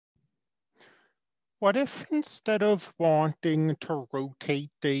What if instead of wanting to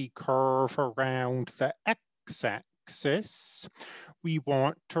rotate a curve around the x-axis, we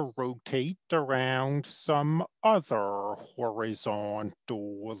want to rotate around some other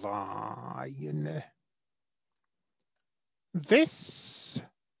horizontal line? This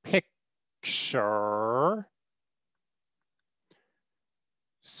picture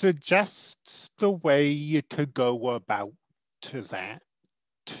suggests the way to go about that.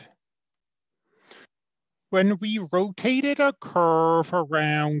 When we rotated a curve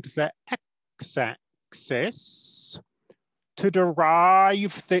around the x-axis to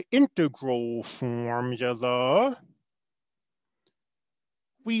derive the integral formula,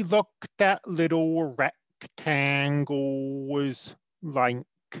 we looked at little rectangles like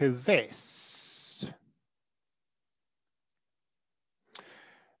this.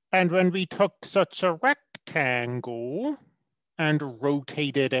 And when we took such a rectangle and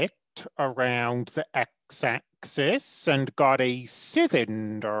rotated it around the x-axis and got a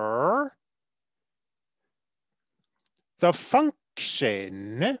cylinder, the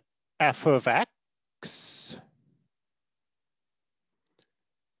function f of x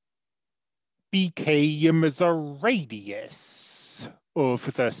became the radius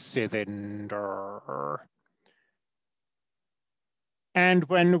of the cylinder. And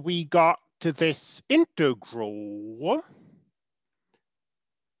when we got to this integral,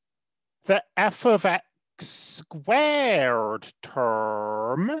 the f of x squared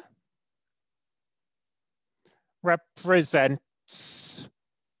term represents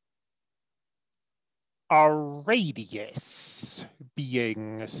a radius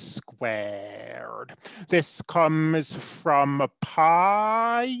being squared. This comes from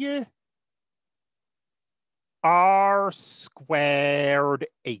pi r squared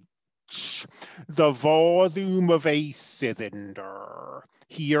h, the volume of a cylinder.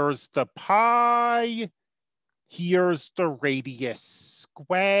 Here's the pi, here's the radius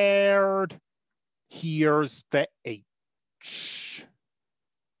squared, here's the h.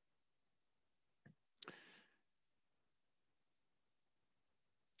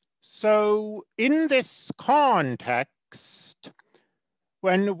 So in this context,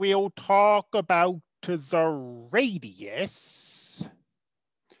 when we'll talk about the radius,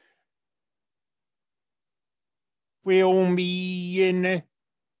 we'll mean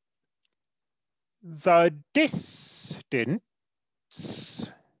the distance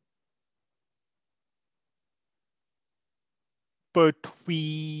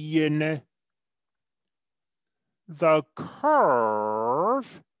between the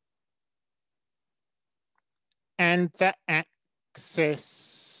curve and the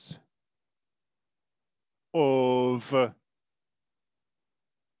axis of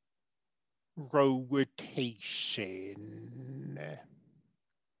rotation.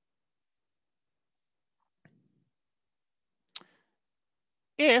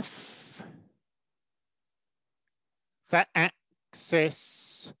 If the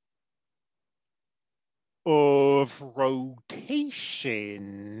axis of rotation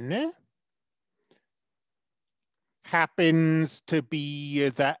happens to be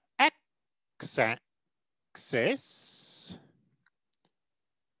the x-axis,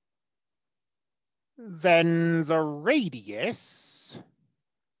 then the radius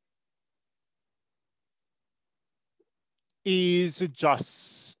is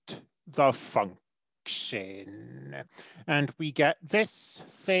just the function. And we get this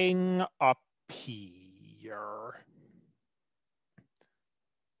thing up here.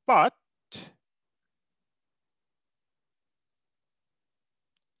 But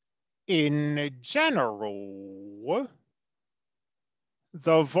in general,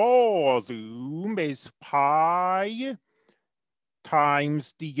 the volume is pi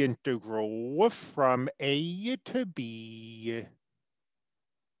times the integral from a to b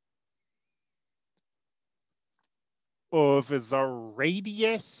of the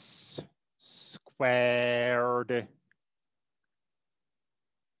radius squared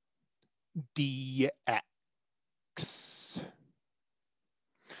dx.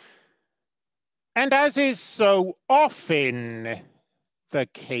 And as is so often the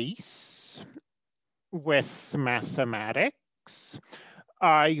case with mathematics,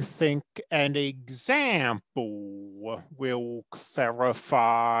 I think an example will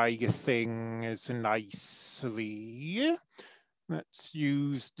clarify things nicely. Let's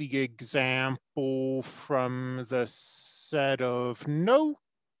use the example from the set of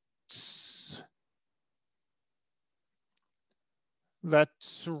notes.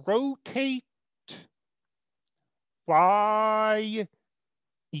 Let's rotate y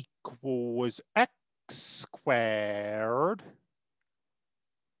equals x squared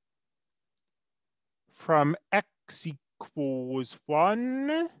from x equals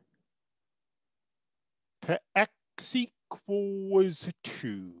 1 to x equals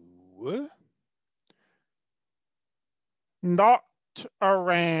 2, not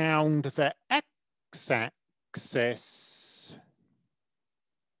around the x-axis,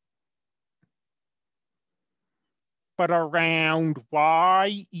 but around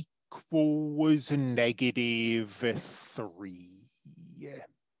y equals -3.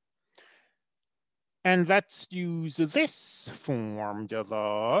 And let's use this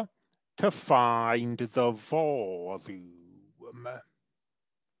formula to find the volume.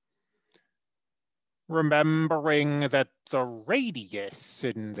 Remembering that the radius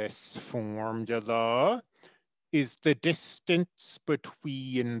in this formula is the distance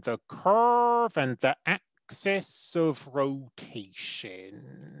between the curve and the axis of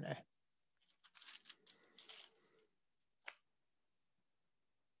rotation.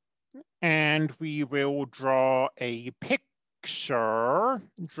 And we will draw a picture.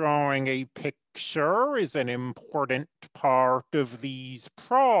 Drawing a picture is an important part of these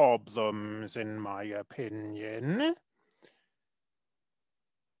problems, in my opinion.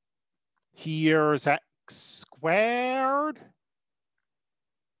 Here's x squared.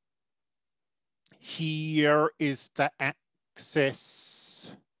 Here is the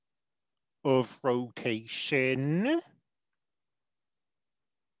axis of rotation.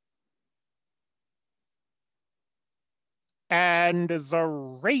 And the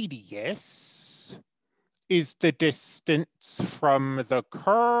radius is the distance from the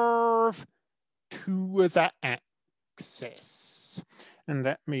curve to the axis. And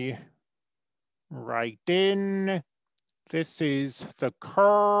let me write in, this is the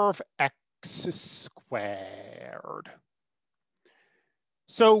curve x squared.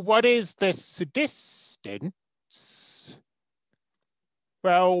 So what is this distance?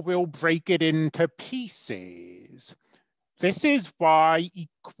 Well, we'll break it into pieces. This is y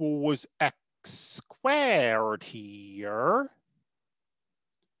equals x squared here.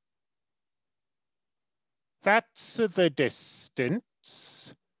 That's the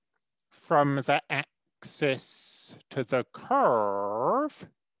distance from the axis to the curve.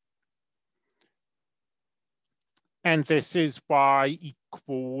 And this is y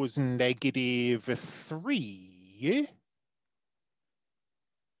equals -3.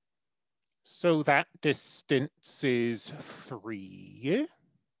 So that distance is 3.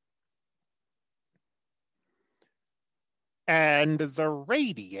 And the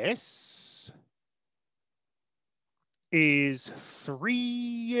radius is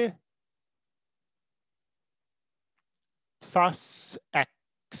 3 plus x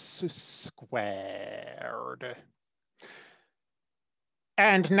squared.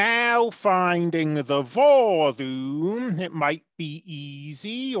 And now finding the volume, it might be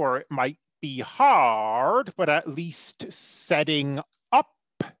easy or it might be hard, but at least setting up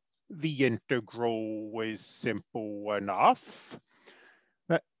the integral is simple enough.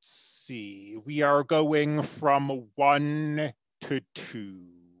 Let's see, we are going from 1 to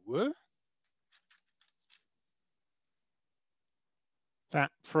 2.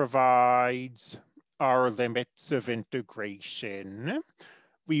 That provides our limits of integration.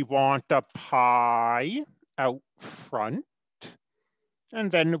 We want a pi out front, and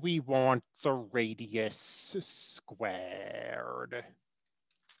then we want the radius squared.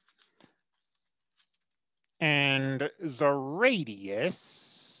 And the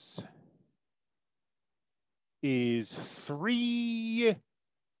radius is 3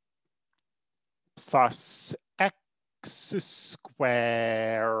 plus x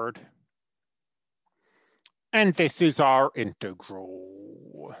squared. And this is our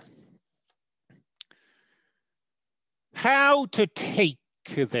integral. How to take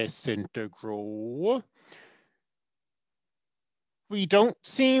this integral? We don't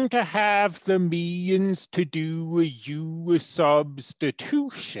seem to have the means to do a U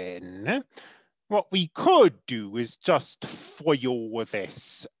substitution. What we could do is just FOIL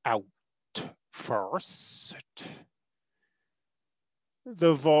this out first.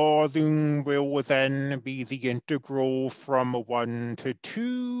 The volume will then be the integral from 1 to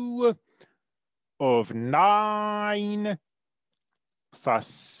 2 of 9 plus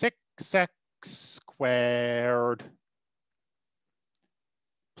 6x squared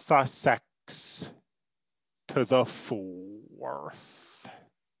plus x to the 4th.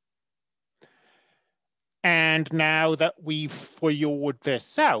 And now that we've FOILed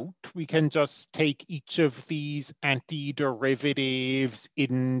this out, we can just take each of these antiderivatives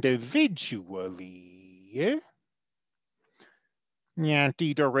individually. The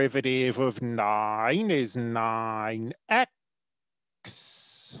antiderivative of 9 is 9x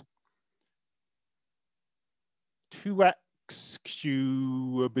 2x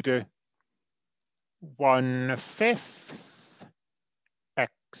cubed 1/5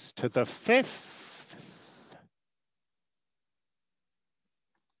 x to the 5th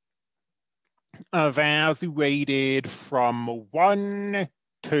evaluated from 1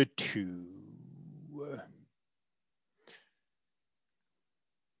 to 2.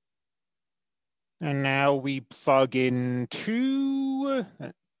 And now we plug in 2,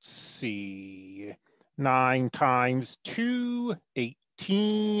 let's see, 9 times 2,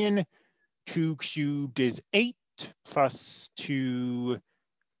 18, 2 cubed is 8, plus 2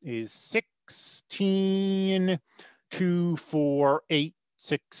 is 16, 2, 4, 8,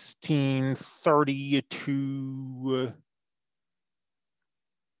 16, 32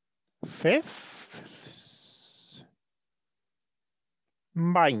 fifths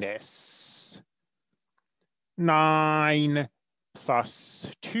minus 9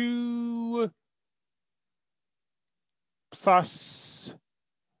 plus 2 plus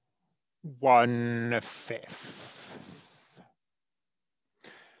 1/5.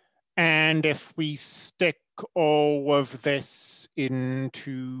 And if we stick all of this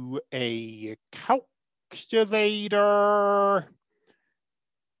into a calculator,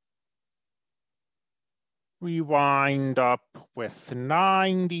 we wind up with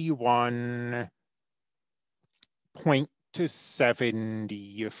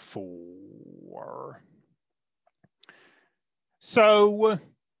 91.74. So,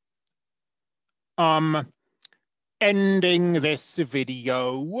 ending this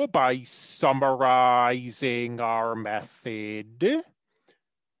video by summarizing our method.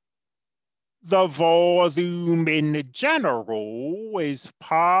 The volume in general is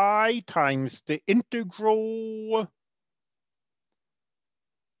pi times the integral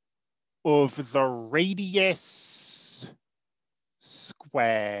of the radius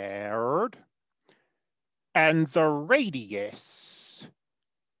squared, and the radius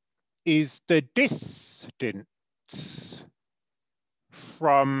is the distance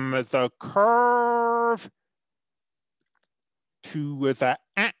from the curve to the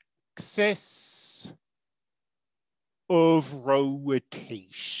axis of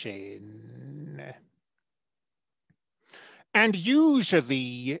rotation. And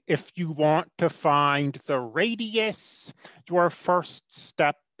usually, if you want to find the radius, your first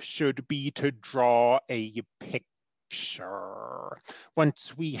step should be to draw a picture.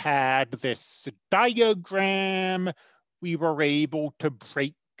 Once we had this diagram, we were able to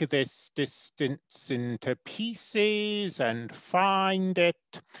break this distance into pieces and find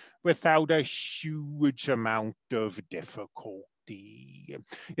it without a huge amount of difficulty.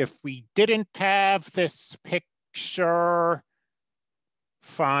 If we didn't have this picture,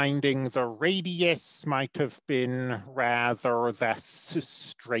 finding the radius might have been rather less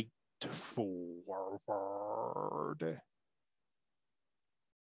straightforward.